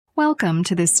Welcome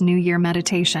to this New Year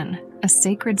meditation, a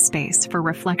sacred space for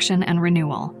reflection and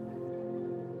renewal.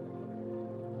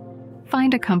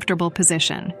 Find a comfortable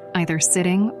position, either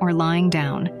sitting or lying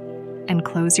down, and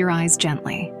close your eyes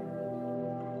gently.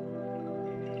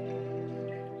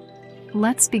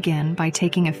 Let's begin by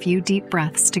taking a few deep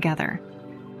breaths together.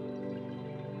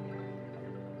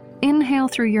 Inhale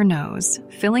through your nose,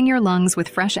 filling your lungs with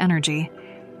fresh energy,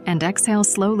 and exhale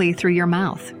slowly through your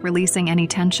mouth, releasing any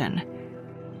tension.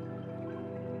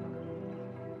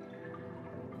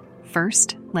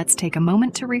 First, let's take a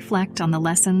moment to reflect on the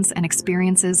lessons and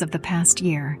experiences of the past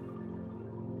year.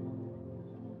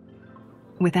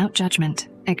 Without judgment,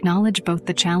 acknowledge both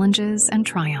the challenges and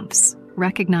triumphs,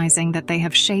 recognizing that they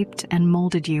have shaped and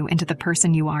molded you into the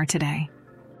person you are today.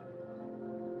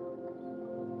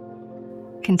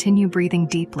 Continue breathing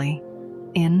deeply,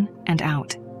 in and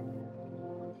out.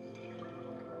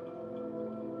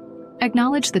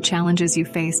 Acknowledge the challenges you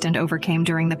faced and overcame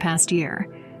during the past year.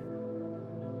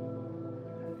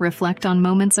 Reflect on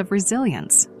moments of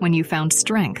resilience when you found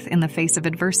strength in the face of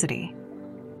adversity.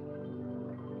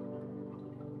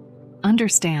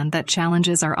 Understand that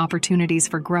challenges are opportunities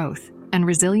for growth, and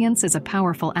resilience is a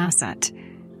powerful asset.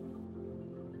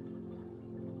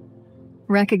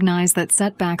 Recognize that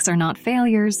setbacks are not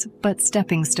failures, but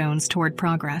stepping stones toward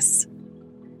progress.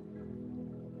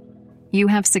 You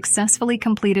have successfully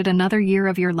completed another year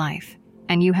of your life,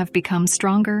 and you have become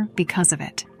stronger because of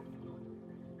it.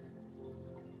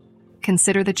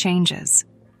 Consider the changes,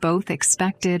 both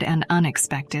expected and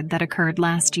unexpected, that occurred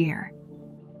last year.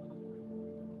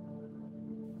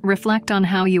 Reflect on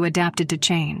how you adapted to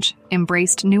change,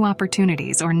 embraced new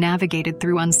opportunities, or navigated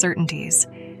through uncertainties.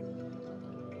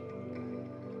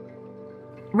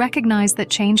 Recognize that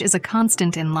change is a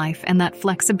constant in life and that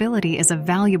flexibility is a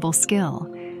valuable skill.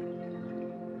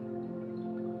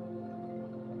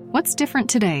 What's different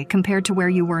today compared to where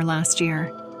you were last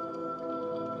year?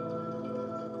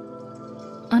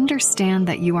 Understand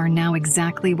that you are now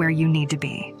exactly where you need to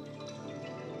be.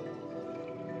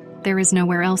 There is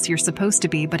nowhere else you're supposed to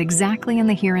be but exactly in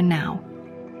the here and now.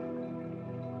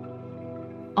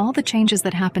 All the changes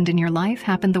that happened in your life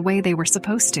happened the way they were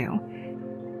supposed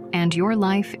to, and your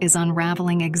life is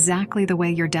unraveling exactly the way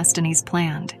your destiny's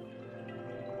planned.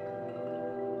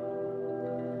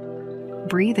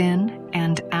 Breathe in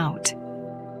and out.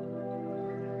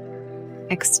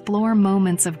 Explore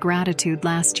moments of gratitude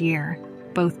last year,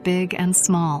 both big and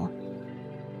small.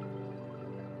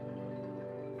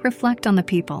 Reflect on the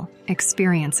people,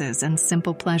 experiences, and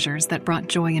simple pleasures that brought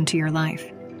joy into your life.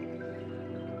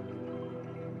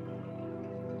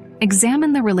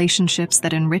 Examine the relationships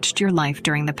that enriched your life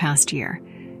during the past year.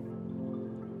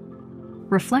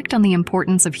 Reflect on the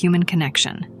importance of human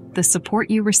connection, the support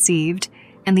you received,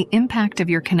 and the impact of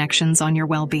your connections on your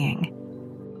well-being.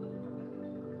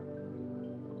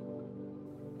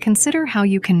 Consider how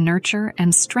you can nurture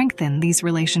and strengthen these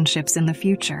relationships in the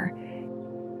future.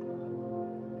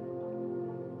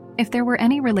 If there were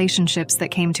any relationships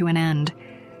that came to an end,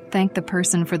 thank the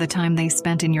person for the time they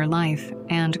spent in your life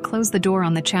and close the door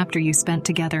on the chapter you spent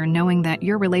together, knowing that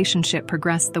your relationship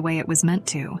progressed the way it was meant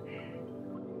to.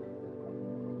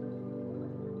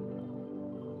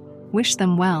 Wish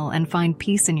them well and find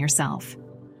peace in yourself.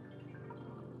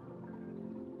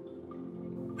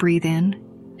 Breathe in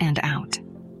and out.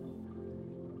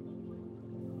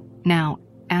 Now,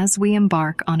 as we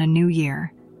embark on a new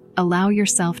year, allow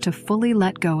yourself to fully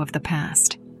let go of the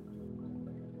past.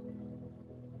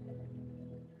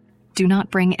 Do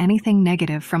not bring anything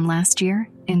negative from last year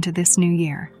into this new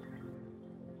year.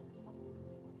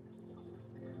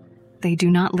 They do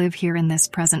not live here in this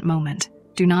present moment.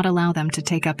 Do not allow them to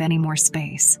take up any more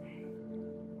space.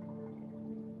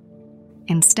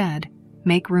 Instead,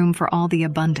 make room for all the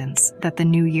abundance that the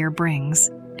new year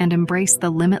brings, and embrace the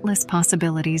limitless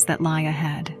possibilities that lie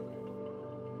ahead.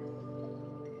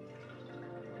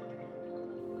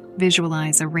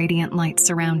 Visualize a radiant light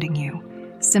surrounding you,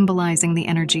 symbolizing the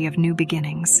energy of new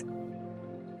beginnings.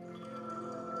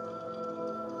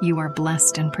 You are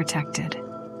blessed and protected.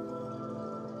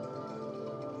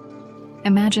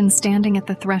 Imagine standing at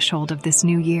the threshold of this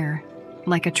new year,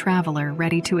 like a traveler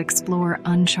ready to explore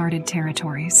uncharted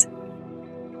territories.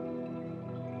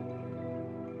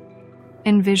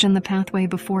 Envision the pathway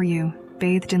before you,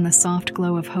 bathed in the soft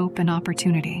glow of hope and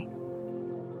opportunity.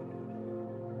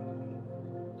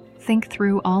 Think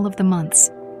through all of the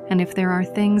months, and if there are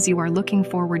things you are looking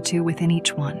forward to within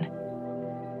each one.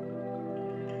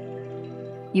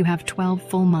 You have 12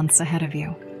 full months ahead of you.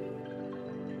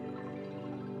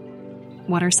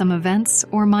 What are some events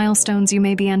or milestones you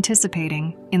may be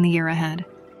anticipating in the year ahead?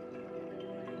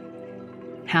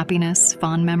 Happiness,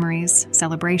 fond memories,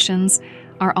 celebrations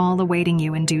are all awaiting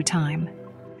you in due time.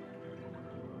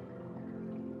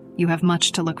 You have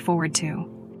much to look forward to.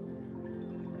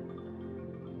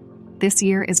 This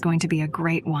year is going to be a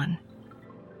great one.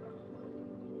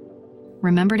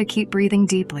 Remember to keep breathing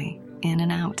deeply, in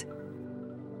and out.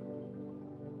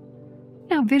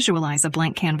 Now visualize a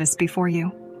blank canvas before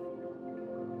you.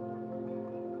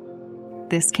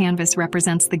 This canvas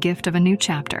represents the gift of a new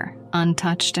chapter,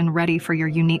 untouched and ready for your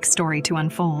unique story to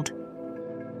unfold.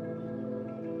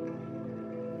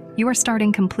 You are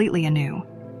starting completely anew.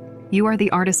 You are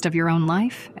the artist of your own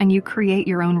life, and you create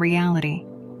your own reality.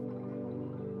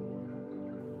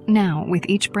 Now, with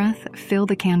each breath, fill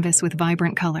the canvas with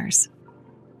vibrant colors.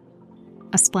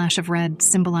 A splash of red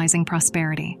symbolizing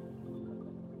prosperity.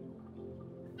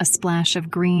 A splash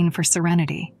of green for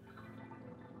serenity.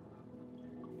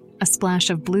 A splash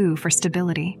of blue for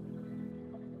stability.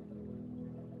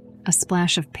 A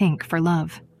splash of pink for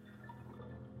love.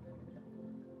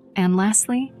 And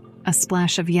lastly, a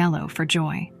splash of yellow for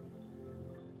joy.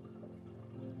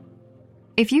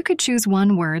 If you could choose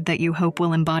one word that you hope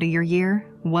will embody your year,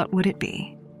 what would it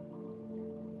be?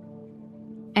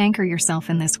 Anchor yourself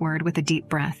in this word with a deep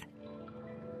breath.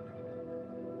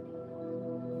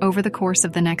 Over the course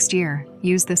of the next year,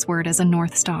 use this word as a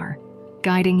North Star,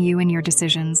 guiding you in your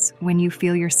decisions when you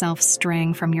feel yourself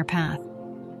straying from your path.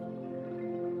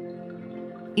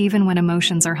 Even when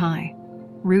emotions are high,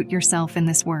 root yourself in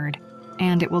this word,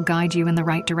 and it will guide you in the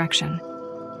right direction.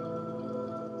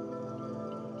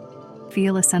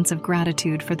 Feel a sense of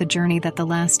gratitude for the journey that the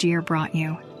last year brought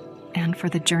you, and for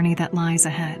the journey that lies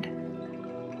ahead.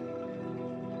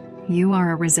 You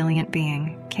are a resilient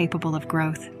being, capable of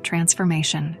growth,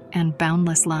 transformation, and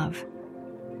boundless love.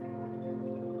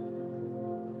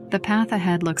 The path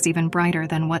ahead looks even brighter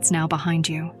than what's now behind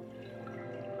you.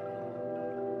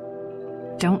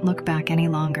 Don't look back any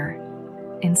longer.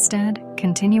 Instead,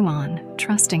 continue on,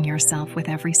 trusting yourself with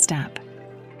every step.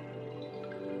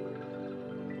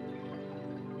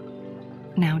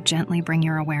 Now gently bring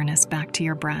your awareness back to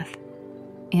your breath.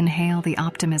 Inhale the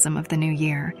optimism of the new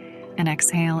year, and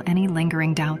exhale any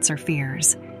lingering doubts or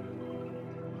fears.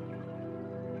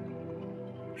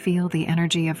 Feel the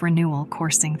energy of renewal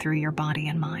coursing through your body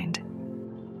and mind.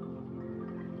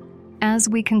 As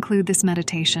we conclude this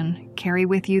meditation, carry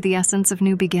with you the essence of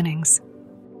new beginnings.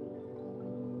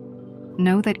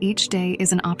 Know that each day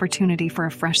is an opportunity for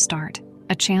a fresh start,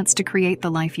 a chance to create the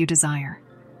life you desire.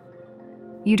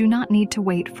 You do not need to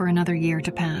wait for another year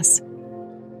to pass.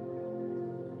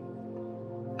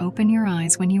 Open your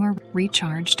eyes when you are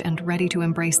recharged and ready to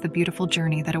embrace the beautiful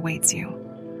journey that awaits you.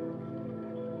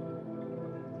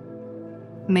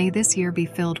 May this year be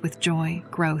filled with joy,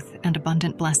 growth, and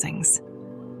abundant blessings.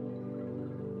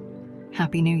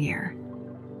 Happy New Year.